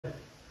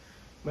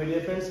My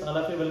dear friends, all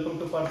of you welcome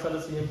to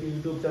patasala-cmp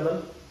YouTube channel.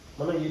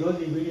 మనం ఈ రోజు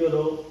ఈ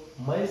వీడియోలో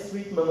మై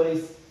స్వీట్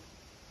మెమరీస్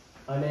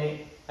అనే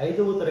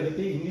 5వ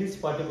తరగతి ఇంగ్లీష్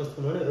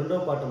పాఠ్యపుస్తకంలోని రెండవ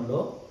పాఠంలో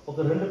ఒక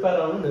రెండు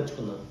పారాలను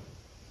నేర్చుకుందాం.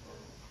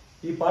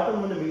 ఈ పాఠం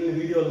నుండి మిగిలిన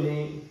వీడియోల్ని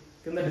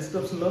కింద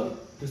డిస్క్రిప్షన్లో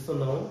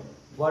ఇస్తున్నాము.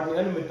 వాటిని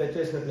కానీ మీరు టచ్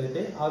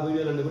చేసినట్లయితే ఆ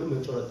వీడియోలన్నీ కూడా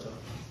మీరు చూడొచ్చు.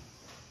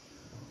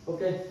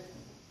 ఓకే,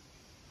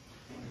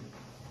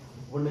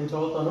 ఇప్పుడు నేను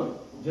చదువుతాను,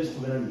 జస్ట్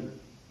వినండి.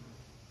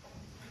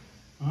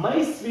 My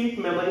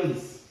sweet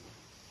memories,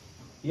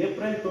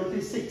 April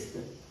 26th,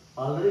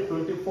 already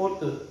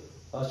 24th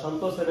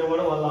Santosh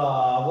అనేవాడు వాళ్ళ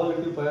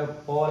అవ్వాలింటికి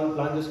పోవాలని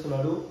ప్లాన్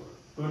చేసుకున్నాడు.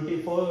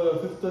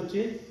 25th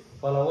వచ్చి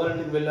వాళ్ళ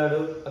అవ్వాలింటికి వెళ్ళాడు.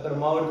 అక్కడ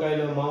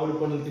మామిడి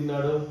పండ్లు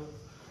తిన్నాడు.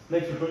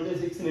 నెక్స్ట్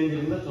 26th ఏం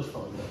జరిగిందో చూస్తా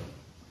ఉంటాడు.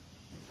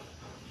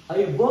 I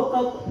woke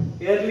up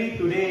early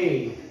today.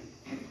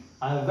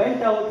 I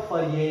went out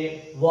for a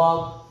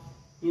walk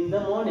in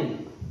the morning.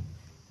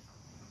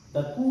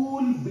 The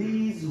cool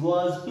breeze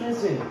was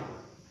pleasant.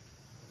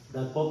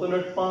 The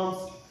coconut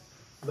palms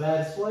were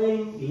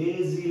swaying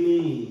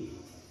lazily.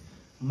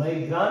 My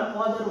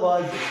grandfather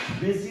was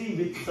busy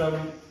with some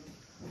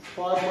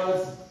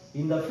farmers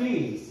in the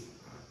fields.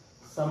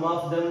 Some of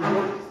them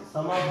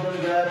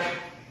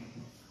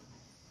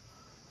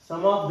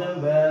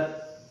were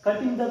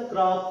cutting the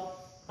crop,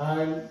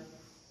 and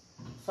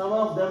some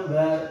of them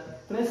were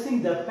threshing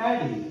the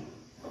paddy.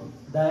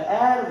 The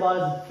air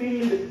was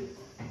filled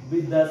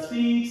with the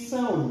sweet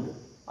sound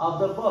of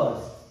the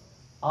birds,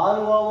 all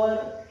over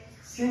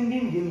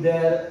singing in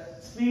their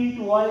sweet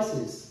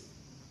voices.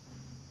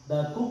 The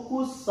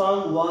cuckoo's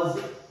song was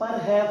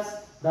perhaps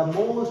the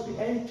most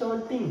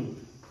enchanting.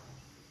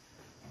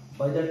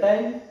 By the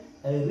time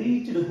I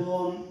reached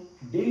home,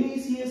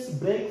 delicious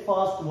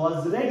breakfast was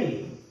ready.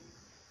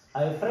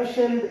 I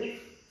freshened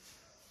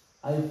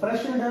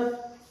up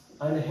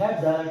and had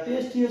the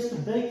tastiest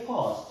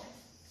breakfast.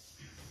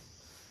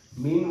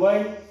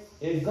 Meanwhile,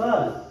 a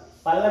girl,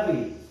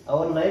 Pallavi,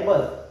 our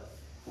neighbor,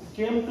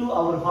 came to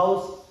our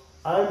house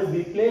and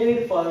we played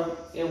for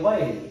a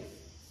while.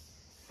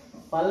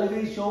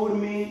 Pallavi showed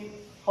me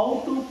how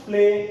to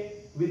play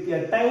with a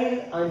tile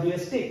and a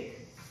stick.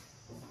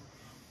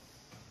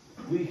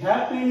 We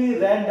happily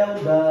ran down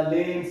the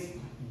lanes,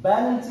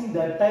 balancing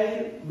the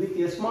tile with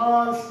a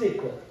small stick.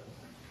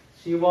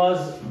 She was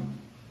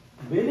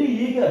very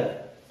eager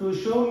to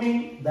show me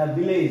the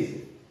village.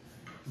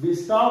 We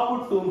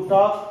stopped to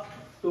talk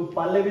to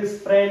Pallavi's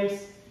friends,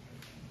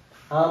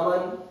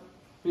 Aman,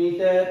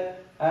 Peter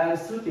and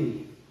Shruti.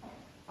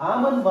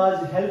 Aman was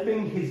helping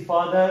his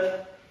father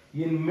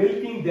in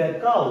milking their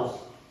cows.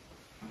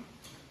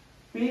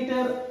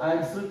 Peter and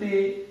Shruti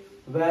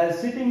were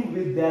sitting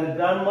with their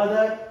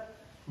grandmother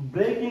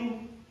breaking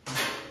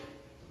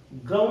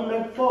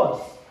groundnut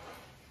pods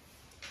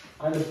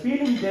and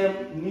peeling them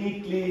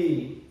neatly.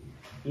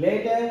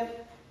 Later,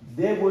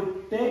 they would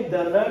take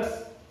the nuts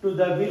to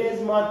the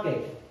village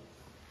market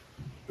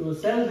to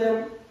sell them.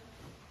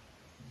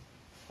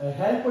 I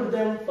helped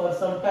them for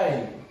some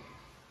time.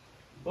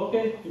 Okay,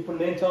 ఇప్పుడు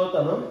నేను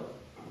చదువుతాను,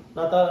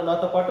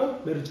 నాతో పాటు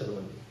మీరు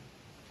చదవండి.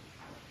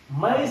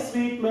 My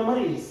sweet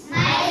memories,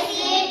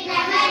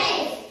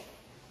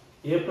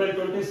 April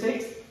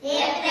 26th.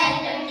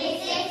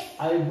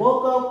 I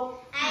woke up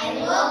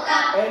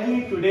early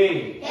today.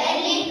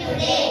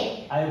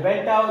 I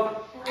went out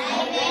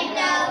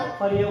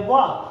for a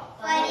walk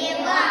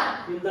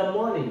in the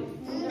morning.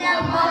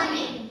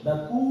 The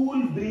cool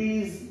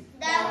breeze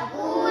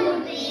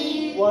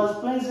was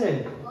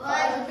pleasant.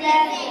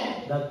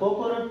 The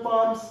coconut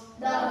palms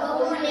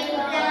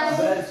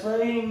were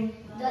swaying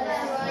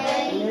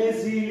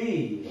lazily.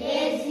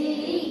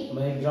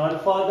 My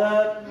grandfather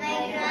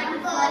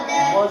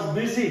was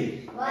busy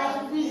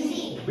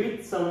with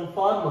some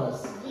farmers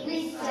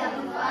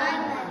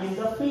in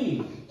the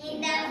field.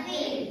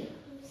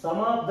 Some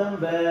of them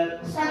were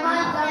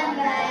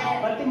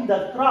cutting the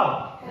crop,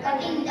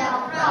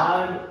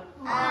 and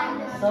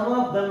some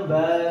of them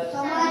were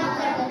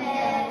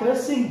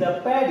threshing the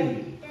paddy.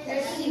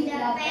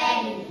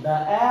 The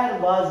air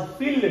was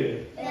filled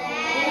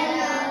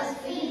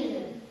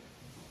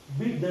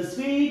with the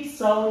sweet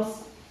sounds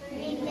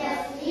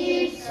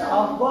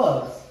of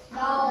birds,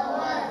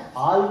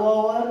 all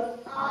over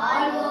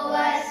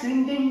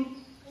singing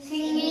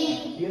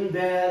in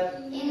their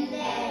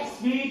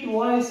sweet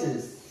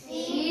voices.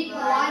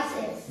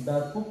 The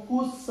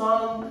cuckoo's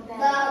song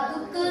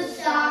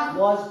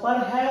was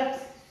perhaps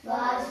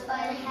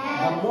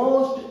the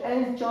most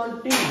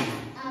enchanting.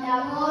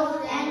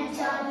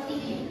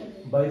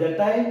 By the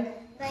time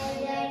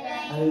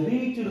I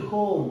reached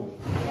home,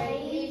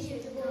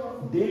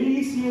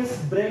 delicious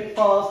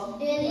breakfast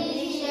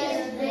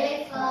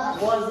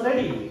was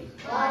ready.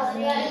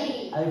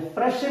 I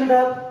freshened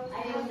up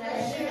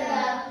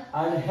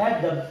and had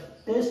the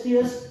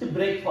tastiest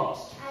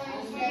breakfast.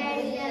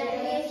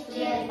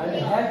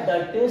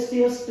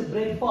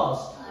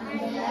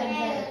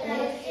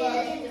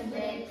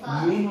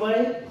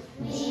 Meanwhile,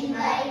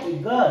 a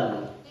girl,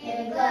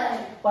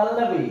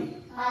 Pallavi,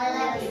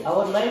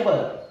 our neighbor,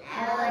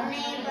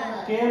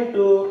 came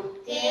to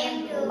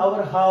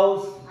our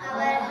house,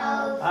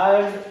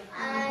 and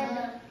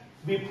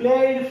we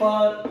played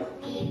for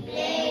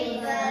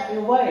a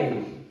while.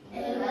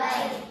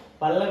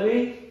 Pallavi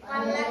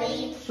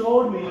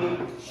showed me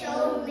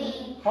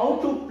how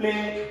to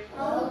play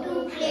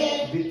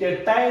with a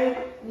tire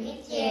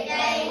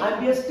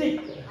and a stick.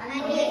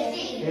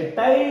 A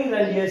tire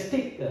and a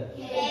stick.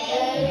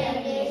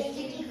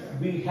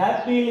 We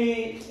happily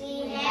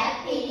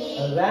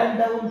ran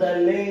down the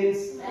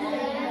lanes,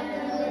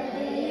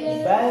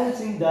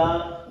 balancing the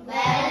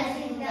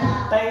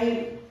tire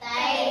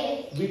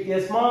with a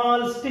small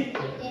stick.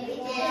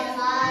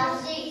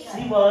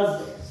 She was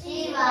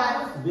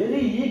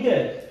very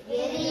eager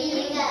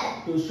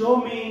to show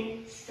me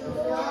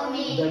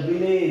the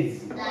village.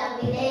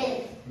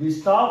 We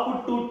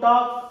stopped to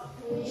talk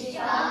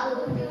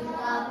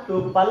to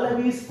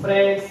Pallavi's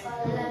friends,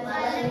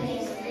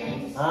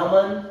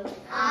 Aman,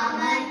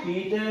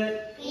 Peter,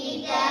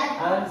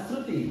 and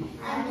Shruti.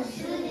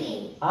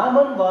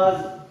 Aman was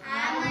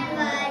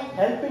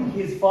helping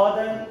his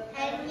father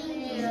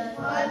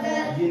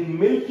in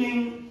milking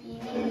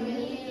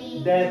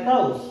their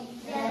cows.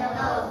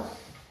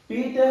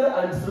 Peter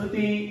and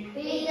Shruti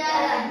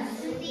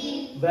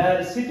were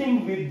sitting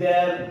with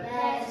their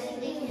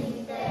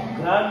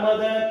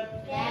grandmother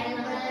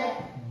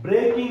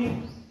breaking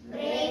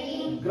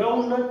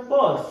groundnut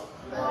pods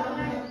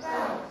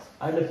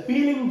and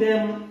peeling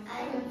them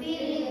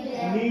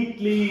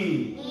neatly.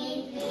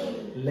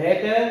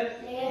 Later,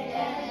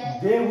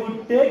 they would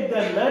take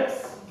the nuts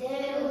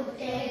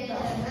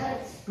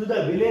to the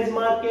village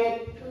market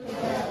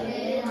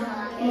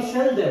to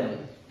sell them.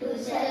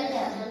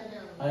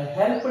 I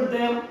helped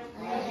them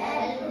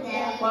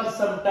for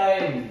some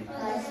time.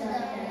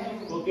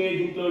 Okay,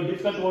 దీంట్లో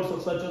different words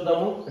ఒకసారి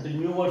చూద్దాము. అంటే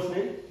new words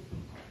ని.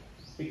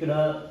 ఇక్కడ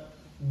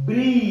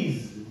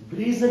breeze.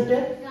 Breeze అంటే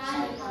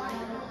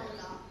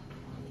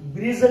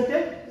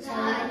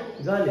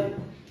గాలి.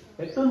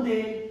 ఎట్టుంది?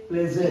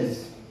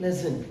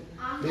 Pleasant.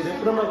 మీరు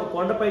ఎప్పుడన్నా ఒక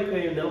కొండపైకి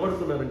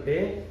నిలబడుకున్నారంటే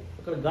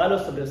అక్కడ గాలి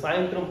వస్తుంటే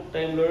సాయంత్రం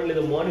టైంలో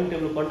లేదా మార్నింగ్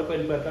టైంలో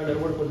కొండపైన పెట్టా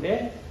నిలబడుకుంటే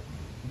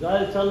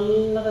గాలి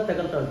చల్లగా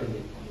తగులుతూ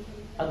ఉంటుంది.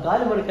 ఆ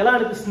గాలి మనకి ఎలా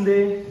అనిపిస్తుంది?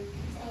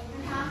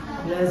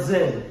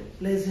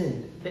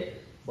 ప్లెజెంట్ అంటే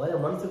బాగా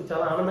మనసుకు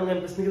చాలా ఆనందంగా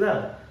అనిపిస్తుంది కదా.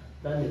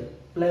 దాన్ని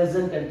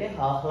ప్లెజెంట్ అంటే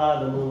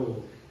ఆహ్లాదము.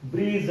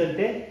 బ్రీజ్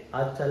అంటే ఆ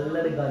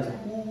చల్లటి గాలి,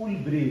 cool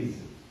breeze.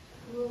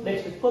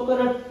 Next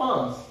coconut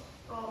palms.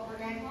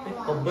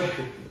 కొబ్బరి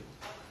చెట్లు.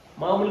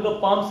 మామూలుగా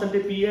పామ్స్ అంటే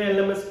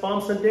PALMS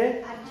పామ్స్ అంటే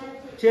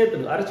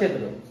చేతులు,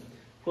 అరచేతులు.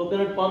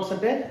 కోకోనట్ పామ్స్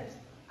అంటే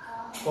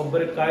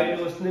కొబ్బరి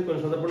కాయలు వస్తుంది,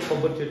 కొన్ని సందర్భాలు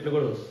కొబ్బరి చెట్లు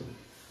కూడా వస్తుంది.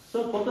 So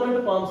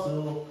coconut palms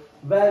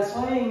were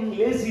swaying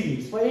lazily.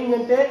 Swaying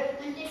అంటే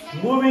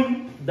moving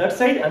that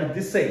side and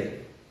this side.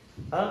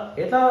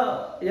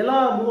 ఎలా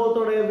మూవ్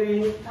అవుతాయి?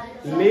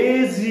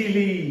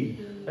 లేజీలీ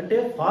అంటే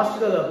ఫాస్ట్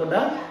గా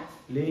కాకుండా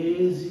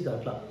లేజీగా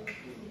అట్లా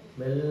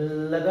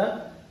మెల్లగా.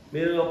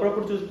 మీరు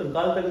అప్పుడప్పుడు చూస్తారు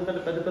గాలి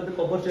తగ్గుతుంటే పెద్ద పెద్ద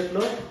కొబ్బరి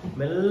చెట్లు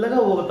మెల్లగా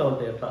ఊగుతూ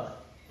ఉంటాయి. అట్లా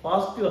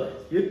ఫాస్ట్ గా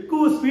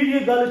ఎక్కువ స్పీడ్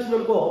గా గాలి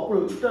వచ్చిందనుకో అప్పుడు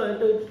ఇట్లా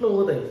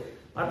ఊగుతాయి.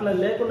 అట్లా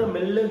లేకుండా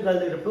మెల్లగా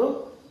గాలి తగినప్పుడు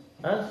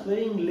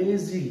స్వేయింగ్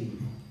లేజీ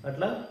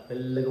అట్లా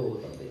మెల్లగా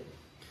ఊగుతుంది.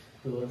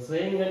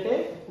 స్వేయింగ్ అంటే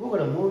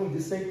ఊగడం, moving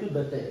this side to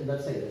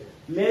that side.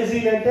 Lazy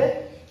అంటే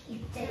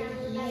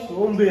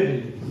సోంబేరి.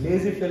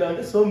 లేజీ ఫెలో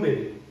అంటే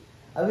సోంబేరి.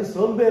 అవి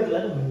సోంబేరి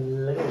లాగా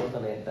మెల్లగా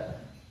ఊగుతున్నాయంట.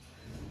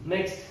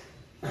 Next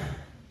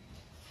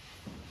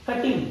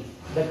cutting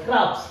the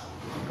crops.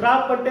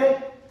 Crop అంటే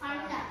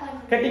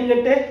కటింగ్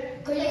అంటే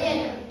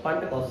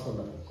పంట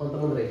కోస్తున్నారు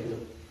కొంతమంది రైతులు.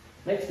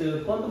 నెక్స్ట్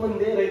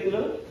కొంతమంది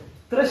రైతులు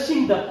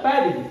థ్రెషింగ్ ద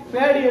ప్యాడీ.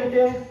 ప్యాడీ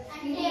అంటే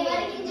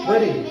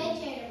వరి.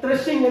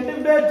 థ్రెషింగ్ అంటే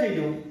వేరు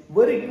చేయడం.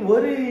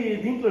 వరి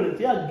దీంట్లో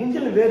నుంచి ఆ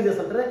గింజలు వేరు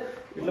చేస్తుంటారు.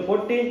 ఇట్లా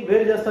కొట్టి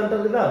వేరు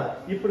చేస్తుంటారు కదా.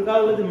 ఇప్పుడు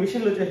కావాలంటే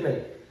మిషన్లు వచ్చేసినాయి.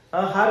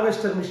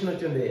 హార్వెస్టర్ మిషన్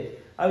వచ్చింది.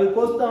 అవి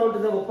కోస్తూ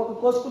ఉంటుంది. ఒక పక్క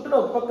కోసుకుంటే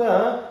ఒక పక్క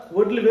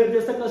వడ్లు వేరు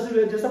చేస్తే, కసులు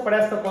వేరు చేస్తే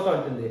పడేస్తా పోతా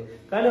ఉంటుంది.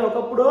 కానీ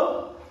ఒకప్పుడు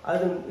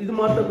అది ఇది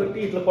మాత్రం కొట్టి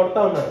ఇట్లా కొడతా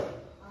ఉన్నారు.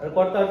 అది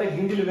కొడతా అంటే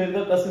గింజలు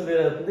వేరుగా కసులు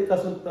వేరు అవుతుంది,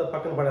 కసులు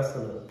పక్కన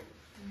పడేస్తున్నారు.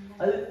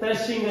 అది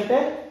థ్రెషింగ్ అంటే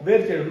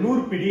వేరు చేయడం,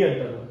 నూరు పిడి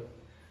అంటారు.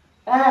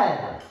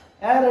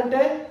 ఎయిర్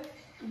అంటే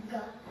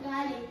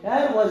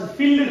air was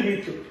filled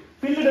with.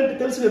 Field అంటే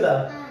తెలుసు కదా,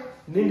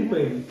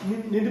 నిండిపోయింది.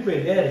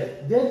 ఎయిర్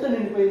దేంతో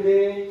నిండిపోయింది?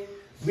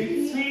 విత్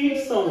స్వీట్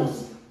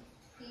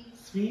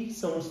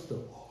సౌండ్స్ తో.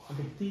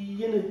 అంటే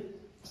తీయని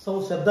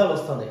శబ్దాలు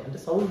వస్తున్నాయి. అంటే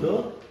సౌండ్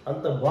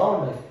అంత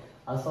బాగున్నాయి.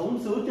 ఆ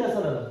సౌండ్స్ ఎవరు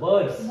చేస్తున్నారు?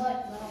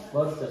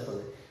 బర్డ్స్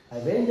చేస్తుంది.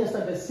 అవి ఏం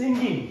చేస్తారంటే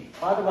సింగింగ్,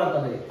 పాట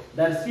పాడుతుంది.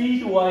 దాని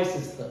స్వీట్ వాయిస్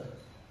ఇస్తారు.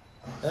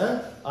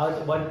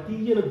 వాటి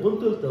తీయని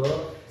గొంతులతో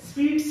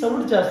స్వీట్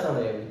సౌండ్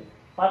చేస్తున్నాయి. అవి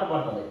పాట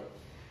పాడుతున్నాయి.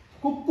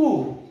 కుక్కు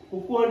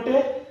అంటే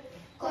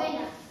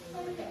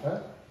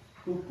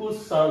కుక్కు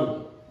సాంగ్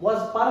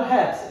వాజ్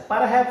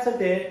పర్హాప్స్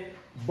అంటే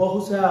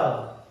బహుశా.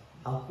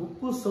 ఆ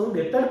కుక్కు సౌండ్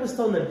ఎట్లా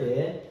అనిపిస్తుందంటే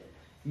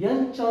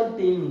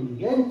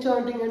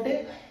ఎన్చాంటింగ్ అంటే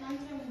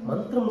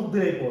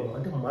మంత్రముగ్ధులైపోవడం.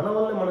 అంటే మన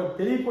వల్ల మనకు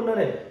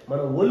తెలియకుండానే, మన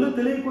ఒళ్ళు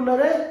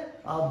తెలియకుండానే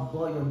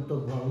అబ్బా ఎంత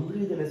బాగుంది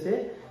అనేసి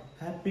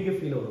హ్యాపీగా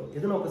ఫీల్ అవ్వడం.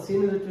 ఏదైనా ఒక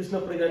సీనరీ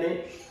చూసినప్పుడు కానీ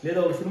లేదా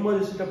ఒక సినిమా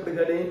చూసేటప్పుడు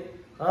కానీ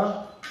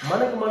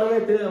మనకి మనమే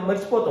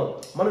మర్చిపోతాం.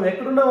 మనం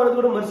ఎక్కడున్నాం అనేది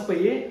కూడా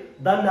మర్చిపోయి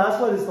దాన్ని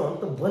ఆస్వాదిస్తాం.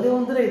 అంత భలే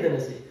ఉందిరే ఇది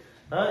అనేసి.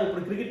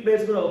 ఇప్పుడు క్రికెట్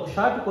ప్లేయర్స్ కూడా ఒక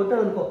షాట్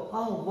కొట్టాడు అనుకో,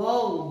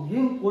 వావ్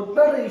ఏం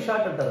కొట్టాడు ఈ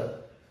షాట్ అంటారు.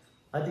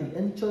 అది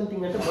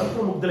ఎన్చాంటింగ్ అంటే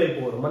మనసులో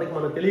ముగ్ధులైపోవడం మనకి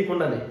మనం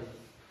తెలియకుండానే.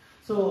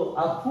 సో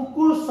ఆ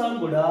కుక్కు సాంగ్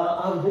కూడా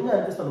ఆ విధంగా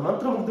అనిపిస్తుంది,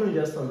 మంత్రముగ్ధులు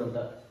చేస్తుందంట.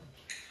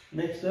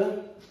 నెక్స్ట్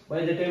బై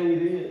ద టైం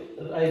ఇది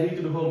ఐ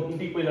రీచ్డ్ హోమ్,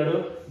 ఇంటికి పోయినాడు,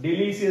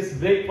 డెలీషియస్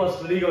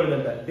బ్రేక్ఫాస్ట్ రెడీగా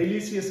ఉందంట.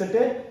 డెలీషియస్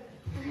అంటే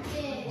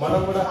మనం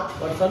కూడా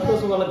వాడు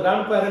సంతోషం, వాళ్ళ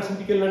గ్రాండ్ పేరెంట్స్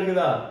ఇంటికి వెళ్ళినాడు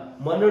కదా,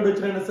 మనోడు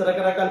వచ్చిన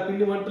రకరకాల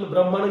పిండి వంటలు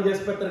బ్రహ్మాండం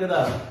చేసి పెడతారు కదా.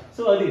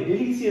 సో అది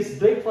డెలీషియస్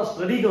బ్రేక్ఫాస్ట్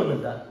రెడీగా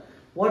ఉందంట.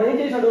 వాడు ఏం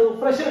చేశాడు,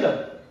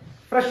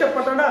 ఫ్రెష్ అప్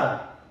అంటాడా,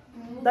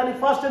 దానికి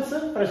ఫాస్ట్ టెన్స్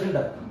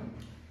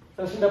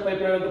ఫ్రెష్ అప్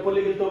అయిపోయాడు,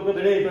 పొల్లిగిలతో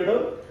రెడీ అయిపోయాడు.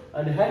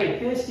 And had a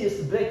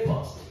tastiest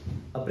breakfast.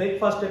 ఆ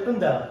బ్రేక్ఫాస్ట్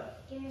ఎట్లుందా,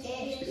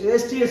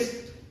 టేస్టియస్ట్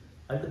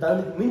అంటే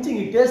దానికి మించి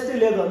ఈ టేస్టే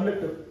లేదు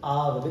అన్నట్టు ఆ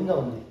విధంగా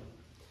ఉంది.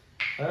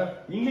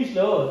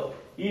 ఇంగ్లీష్లో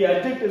ఈ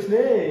అడ్జెక్టివ్స్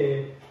ని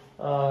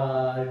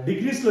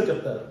డిగ్రీస్ లో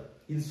చెప్తారు.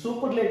 ఇది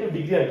సూపర్లేటివ్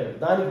డిగ్రీ అంటారు,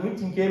 దానికి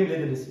మించి ఇంకేం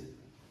లేదు అనేసి.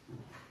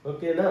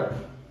 ఓకేనా.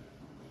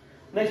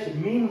 నెక్స్ట్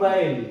మీన్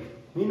వైల్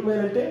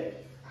అంటే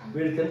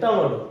వీడు తింటా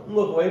ఉన్నాడు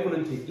ఇంకొక వైపు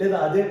నుంచి, లేదా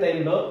అదే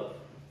టైంలో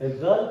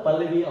girl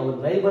Pallavi hour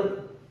neighbour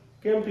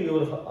came to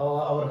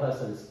our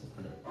house అని.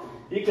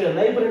 ఇక్కడ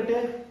నైబర్ అంటే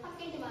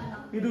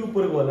ఇరుగు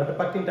పొరుగు వాళ్ళు, అంటే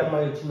పక్కింటి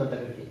అమ్మాయి వచ్చిందంట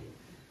అక్కడికి.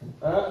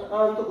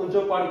 అంతా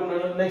కొంచెం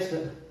పాడుకున్నాడు. నెక్స్ట్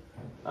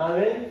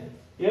ఆమె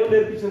ఏం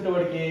నేర్పించిందంటే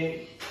వాడికి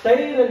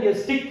టైర్ అండ్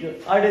స్టిక్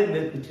ఆడేది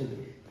నేర్పించింది.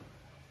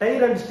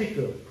 టైర్ అండ్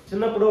స్టిక్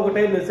చిన్నప్పుడు ఒక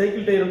టైర్,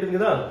 సైకిల్ టైర్ ఉంటుంది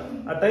కదా,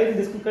 ఆ టైర్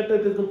తీసుకుని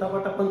కట్టి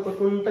టపటప్పని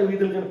కొట్టుకుంటా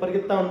వీధులు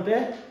పరిగెత్తా ఉంటే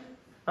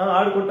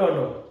ఆడుకుంటా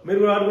ఉన్నాం. మీరు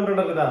కూడా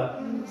ఆడుకుంటున్నారు కదా.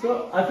 సో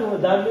అటు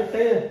దాన్ని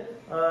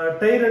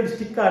టైర్ అండ్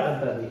స్టిక్ ఆట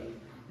అంటారు. అది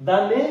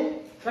దాన్ని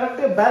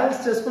కరెక్ట్గా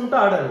బ్యాలెన్స్ చేసుకుంటూ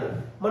ఆడాలి.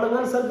 మనం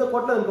కానీ సరిగ్గా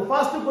కొట్టలేదు అనుకో,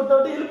 ఫాస్ట్గా కొట్టినా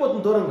ఉంటే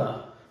వెళ్ళిపోతుంది దూరంగా,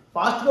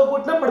 ఫాస్ట్గా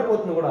కొట్టినా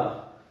పడిపోతుంది కూడా,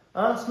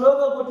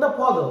 స్లోగా కొట్టినా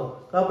పోదు.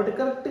 కాబట్టి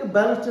కరెక్ట్గా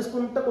బ్యాలెన్స్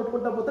చేసుకుంటా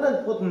కొట్టుకుంటా పోతే అది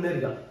పోతుంది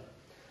నేరుగా.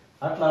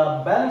 అట్లా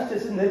బ్యాలెన్స్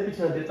చేసి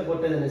నేర్పించినట్టు ఎట్లా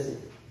కొట్టేది అనేసి.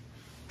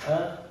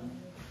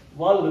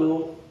 వాళ్ళు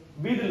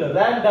వీధుల్లో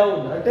ర్యాన్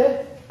డౌన్ అంటే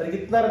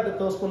పరిగెత్తున్నారంటే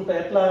తోసుకుంటా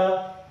ఎట్లా,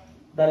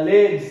 ద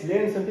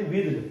లేన్స్ అంటే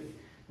వీధులు.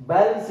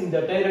 Balancing the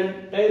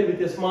tyre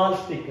with a small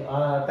stick, ఆ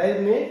టైర్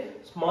ని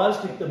స్మాల్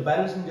స్టిక్ తో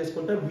బ్యాలెన్సింగ్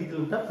చేసుకుంటా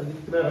వీధులంతా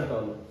పరిగెత్తున్నారంట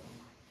వాళ్ళు.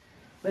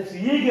 నెక్స్ట్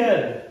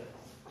ఈగర్,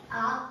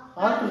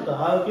 ఆతృత,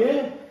 ఆమెకి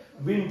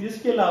వీడిని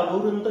తీసుకెళ్ళి ఆ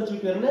ఊరంతా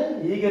చూపారనే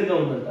ఈగర్ గా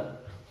ఉందంట.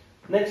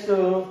 నెక్స్ట్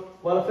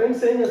వాళ్ళ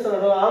ఫ్రెండ్స్ ఏం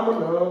చేస్తున్నారు,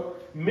 ఆమెను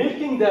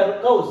మిల్కింగ్ దర్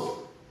కౌస్.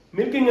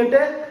 మిల్కింగ్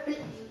అంటే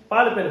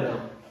పాలు పిండడం,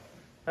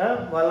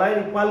 వాళ్ళ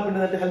ఆయనకి పాలు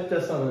పిండదంటే హెల్ప్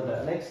చేస్తానంట.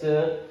 నెక్స్ట్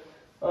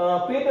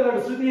పీటర్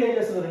అండ్ శృతి ఏం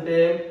చేస్తున్నారంటే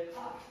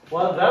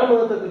వాళ్ళ గ్రాండ్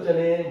మదర్తో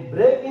కూర్చొని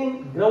బ్రేకింగ్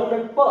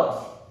గ్రౌండ్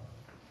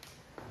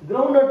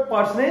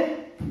పార్ట్స్ ని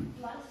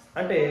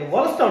అంటే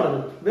వలుస్తా ఉండదు.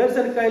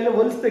 వేరుశనగకాయలు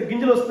వలిస్తే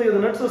గింజలు వస్తాయి కదా,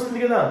 నట్స్ వస్తుంది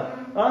కదా.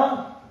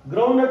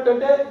 గ్రౌండ్ నట్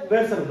అంటే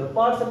వేరుశనగలు,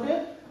 పార్ట్స్ అంటే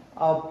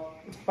ఆ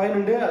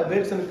పైనుండే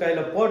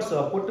వేరుశనగకాయల పార్ట్స్,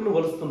 ఆ పొట్టును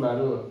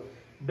వలుస్తున్నారు.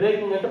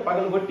 బ్రేకింగ్ అంటే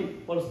పగలగొట్టి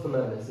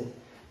వలుస్తున్నారు అనేసి.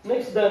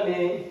 నెక్స్ట్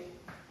దాన్ని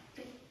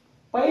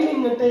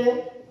పైలింగ్ అంటే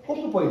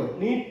కుప్పు పోయింది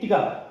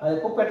నీట్గా, అది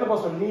కుప్పు ఎట్లా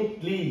పోస్తుంది,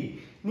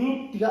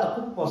 నీట్గా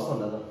కుప్పు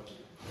పోస్తున్నారు.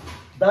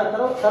 దాని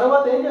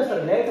తర్వాత ఏం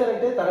చేస్తారు లేటర్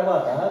అంటే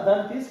తర్వాత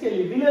దాన్ని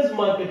తీసుకెళ్లి విలేజ్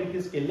మార్కెట్ కి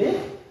తీసుకెళ్లి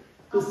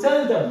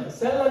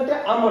సెల్ అంటే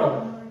అమ్మడం,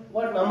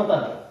 వాటిని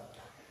అమ్ముతారు.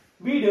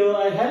 వీడు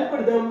I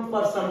helped them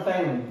for some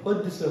time,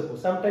 కొద్దిసేపు,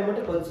 సమ్ టైమ్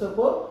అంటే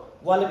కొద్దిసేపు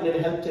వాళ్ళకి నేను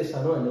హెల్ప్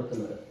చేశాను అని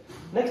చెప్తున్నారు.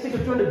 నెక్స్ట్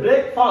ఇక్కడ చూడండి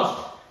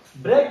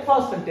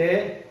బ్రేక్ఫాస్ట్ అంటే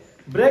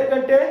బ్రేక్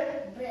అంటే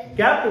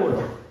గ్యాప్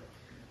ఇవ్వడం.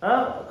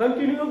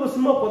 కంటిన్యూగా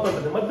సినిమా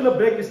పోతుంటది, మధ్యలో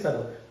బ్రేక్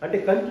ఇస్తారు. అంటే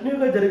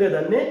కంటిన్యూగా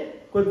జరిగేదాన్ని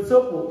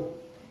కొద్దిసేపు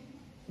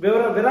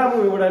విరామం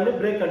ఇవ్వడాన్ని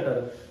బ్రేక్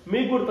అంటారు.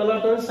 మీకు కూడా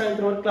తెల్లవారుతో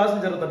సాయంత్రం వరకు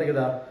క్లాసులు జరుగుతాయి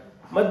కదా,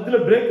 మధ్యలో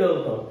బ్రేక్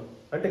జరుగుతాం.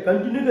 అంటే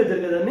కంటిన్యూగా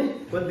జరిగేదాన్ని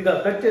కొద్దిగా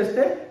కట్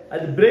చేస్తే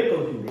అది బ్రేక్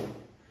అవుతుంది.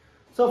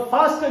 సో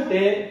ఫాస్ట్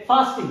అంటే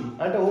ఫాస్టింగ్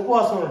అంటే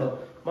ఉపవాసం ఉండడం.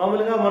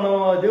 మామూలుగా మనం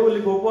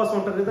దేవుళ్ళకి ఉపవాసం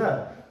ఉంటారు కదా,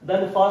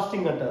 దాన్ని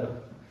ఫాస్టింగ్ అంటారు.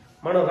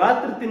 మనం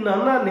రాత్రి తిన్న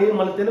అన్నాన్ని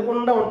మళ్ళీ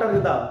తినకుండా ఉంటారు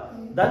కదా,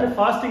 దాన్ని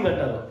ఫాస్టింగ్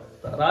అంటారు.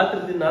 రాత్రి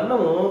తిన్న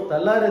అన్నము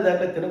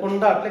తెల్లారేదాకా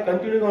తినకుండా అట్లే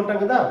కంటిన్యూగా ఉంటాం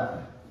కదా,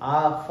 ఆ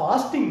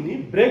ఫాస్టింగ్ ని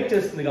బ్రేక్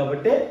చేస్తుంది.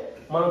 కాబట్టి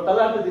మనం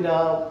తెల్లారి తిన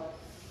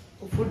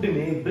ఫుడ్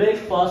ని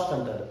బ్రేక్ ఫాస్ట్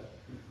అంటారు.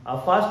 ఆ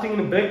ఫాస్టింగ్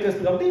ని బ్రేక్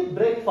చేస్తుంది కాబట్టి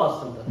బ్రేక్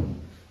ఫాస్ట్ అంటారు.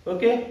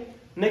 ఓకే.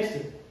 నెక్స్ట్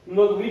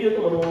ఇంకొక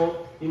వీడియోతో మనం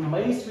ఈ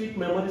మై స్వీట్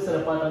మెమరీస్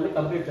అనే పాఠాన్ని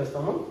కంప్లీట్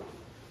చేస్తాము.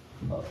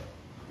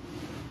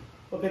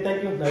 Okay,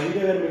 thank you. నా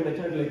వీడియో కానీ మీకు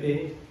నచ్చినట్లయితే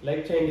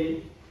లైక్ చేయండి,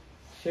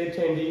 షేర్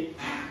చేయండి,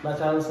 నా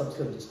ఛానల్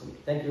సబ్స్క్రైబ్ చేసుకోండి.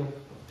 Thank you.